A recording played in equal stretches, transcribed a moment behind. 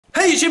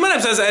YouTube, my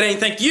name's Tobasco.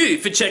 Thank you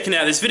for checking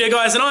out this video,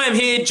 guys, and I am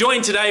here,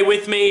 joined today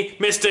with me,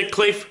 Mr.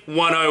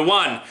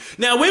 Cliff101.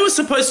 Now, we were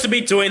supposed to be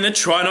doing the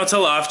Try Not to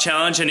Laugh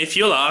challenge, and if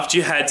you laughed,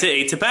 you had to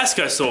eat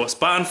Tabasco sauce,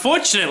 but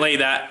unfortunately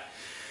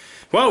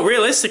well,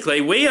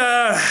 realistically, we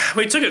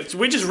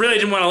just really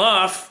didn't want to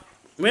laugh.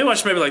 We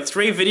watched maybe like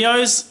 3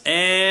 videos,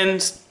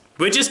 and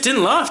we just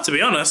didn't laugh, to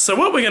be honest. So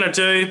what we're going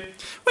to do,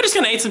 we're just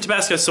going to eat some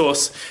Tabasco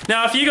sauce.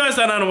 Now, if you guys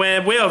aren't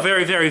unaware, we are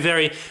very, very,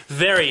 very,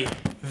 very,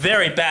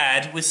 very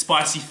bad with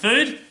spicy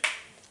food.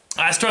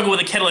 I struggle with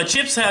a kettle of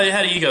chips. How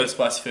do you go with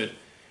spicy food?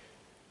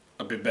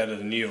 A bit better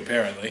than you,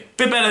 apparently.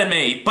 Bit better than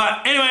me.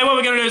 But anyway, what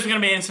we're going to do is we're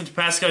going to be eating some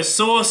Tabasco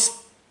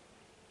sauce.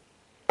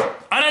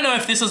 I don't know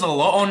if this is a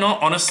lot or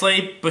not,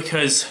 honestly,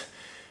 because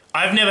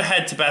I've never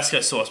had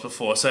Tabasco sauce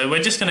before. So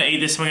we're just going to eat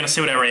this and we're going to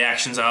see what our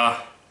reactions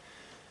are.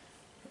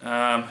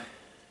 Come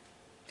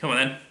on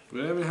then.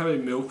 We don't even have any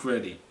milk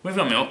ready. We've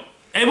got milk.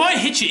 It won't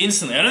hit you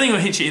instantly. I don't think it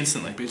will hit you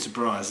instantly. Be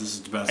surprised, this is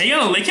Tabasco. Are you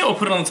going to lick it or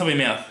put it on the top of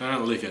your mouth? I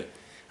don't lick it.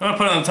 I'm going to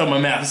put it on the top of my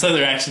mouth and see what the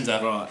reactions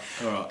are. Right,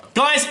 alright.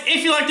 Guys,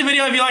 if you liked the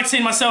video, if you like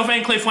seeing myself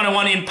and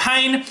Cliff101 in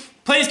pain,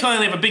 please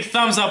kindly leave a big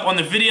thumbs up on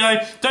the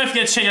video. Don't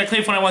forget to check out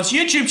Cliff101's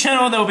YouTube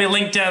channel. There will be a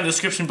link down in the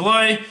description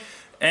below.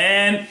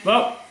 And,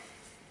 well,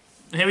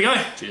 here we go.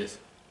 Cheers.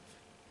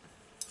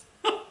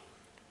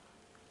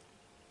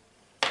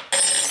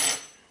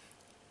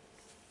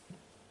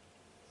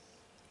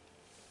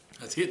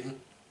 That's hitting.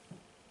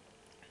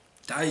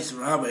 Tastes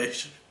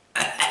rubbish.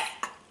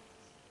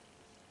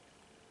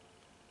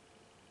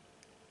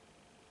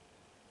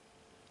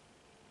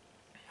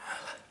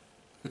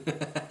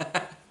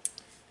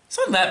 It's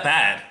not that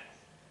bad.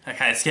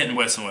 Okay, it's getting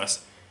worse and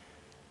worse.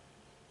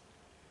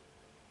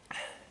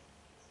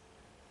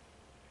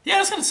 Yeah, I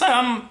was going to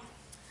say,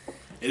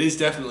 It is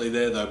definitely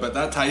there though, but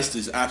that taste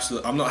is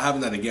absolute. I'm not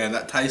having that again.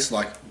 That tastes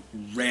like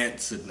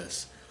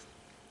rancidness.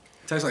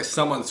 It tastes like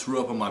someone threw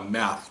up in my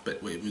mouth,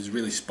 but it was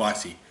really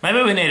spicy.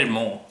 Maybe we needed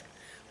more.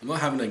 I'm not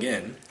having it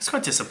again. It's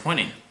quite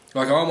disappointing.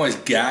 Like, I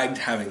almost gagged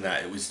having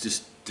that. It was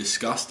just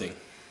disgusting.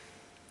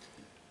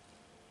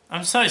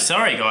 I'm so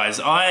sorry, guys.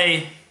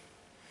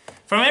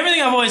 From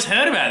everything I've always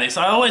heard about this,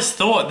 I always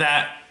thought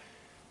that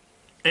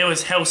it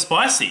was hell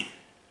spicy.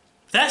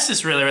 That's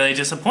just really, really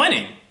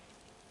disappointing.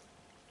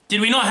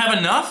 Did we not have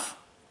enough?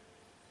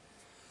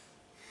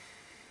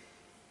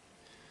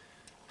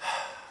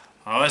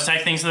 I always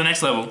take things to the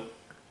next level.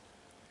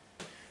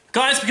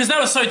 Guys, because that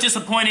was so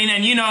disappointing,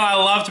 and you know I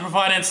love to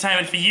provide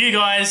entertainment for you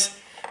guys,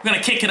 I'm going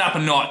to kick it up a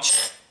notch.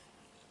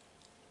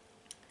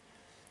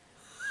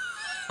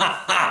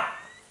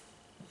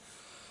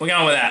 We're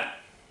going with that.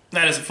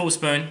 That is a full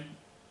spoon.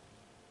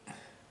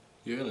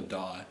 You're going to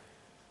die.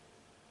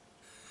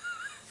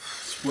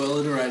 Swirl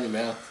it around your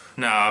mouth.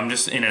 No, I'm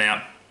just in and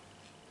out.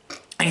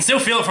 I can still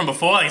feel it from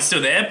before, like it's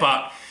still there,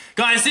 but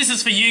guys, this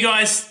is for you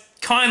guys.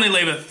 Kindly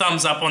leave a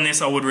thumbs up on this,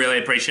 I would really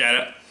appreciate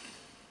it.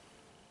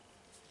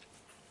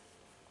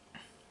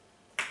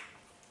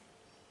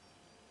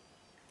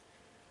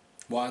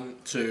 One,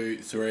 two,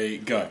 three,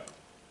 go.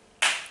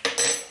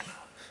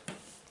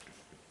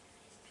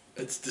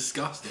 It's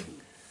disgusting.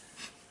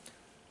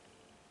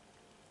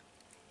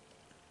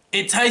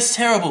 It tastes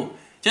terrible.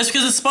 Just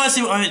because it's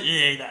spicy, I won't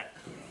eat that.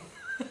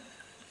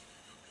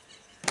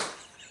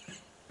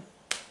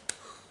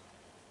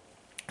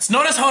 It's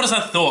not as hot as I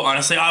thought,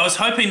 honestly. I was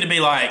hoping to be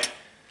like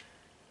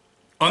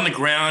on the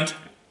ground,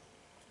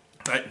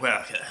 like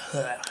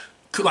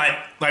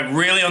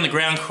really on the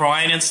ground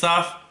crying and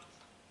stuff.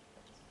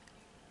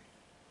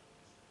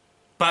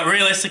 But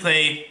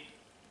realistically,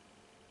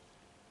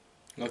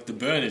 like, the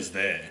burn is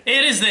there.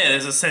 It is there.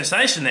 There's a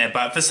sensation there.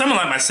 But for someone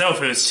like myself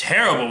who's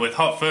terrible with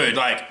hot food,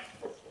 like,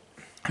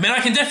 I mean, I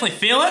can definitely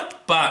feel it,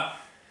 but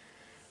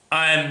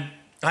I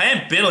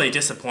am bitterly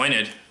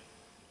disappointed.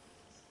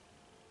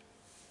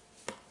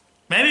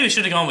 Maybe we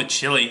should have gone with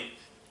chili.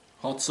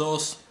 Hot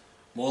sauce?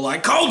 More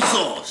like cold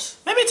sauce!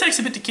 Maybe it takes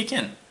a bit to kick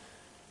in.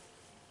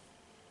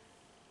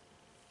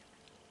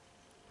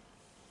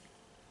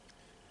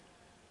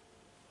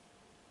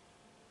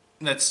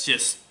 That's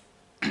just...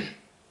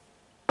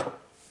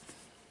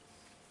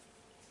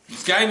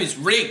 This game is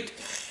rigged.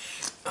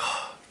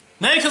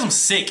 Maybe because I'm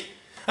sick.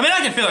 I mean,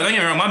 I can feel it. Don't get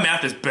me wrong, my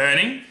mouth is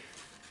burning.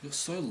 You're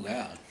so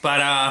loud. But,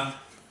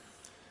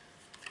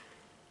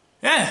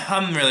 yeah,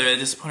 I'm really, really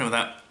disappointed with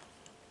that.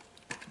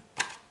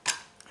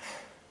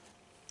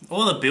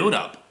 All the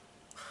build-up.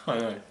 I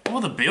know. All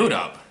the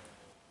build-up.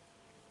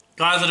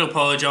 Guys, I do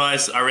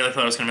apologise. I really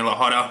thought it was going to be a lot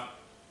hotter.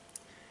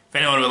 If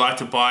anyone would like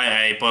to buy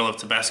a bottle of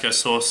Tabasco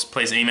sauce,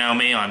 please email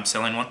me. I'm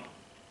selling one.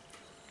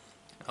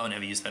 I'll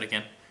never use that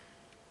again.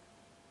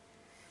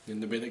 In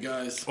the bin it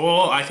goes.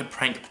 Or I could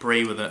prank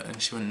Brie with it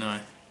and she wouldn't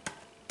know.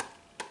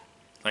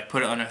 Like,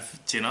 put it on her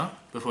dinner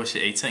before she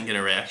eats it and get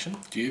a reaction.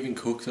 Do you even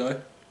cook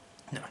though?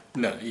 No.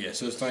 No, yeah,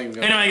 so it's not even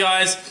going. Anyway,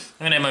 guys,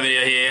 I'm going to end my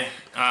video here.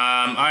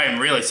 I am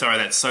really sorry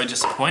that's so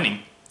disappointing.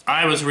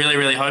 I was really,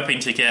 really hoping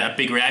to get a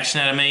big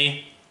reaction out of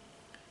me.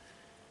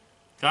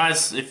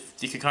 Guys, if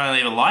you could kind of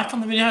leave a like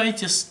on the video,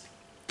 just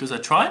because I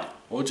tried.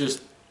 Or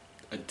just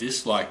a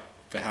dislike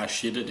for how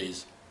shit it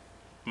is.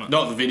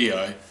 Not the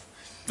video,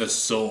 the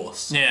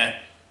sauce. Yeah.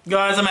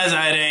 Guys, I'm as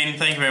 18.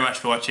 Thank you very much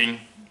for watching.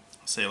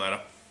 I'll see you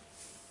later.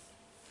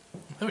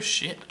 That was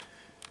shit.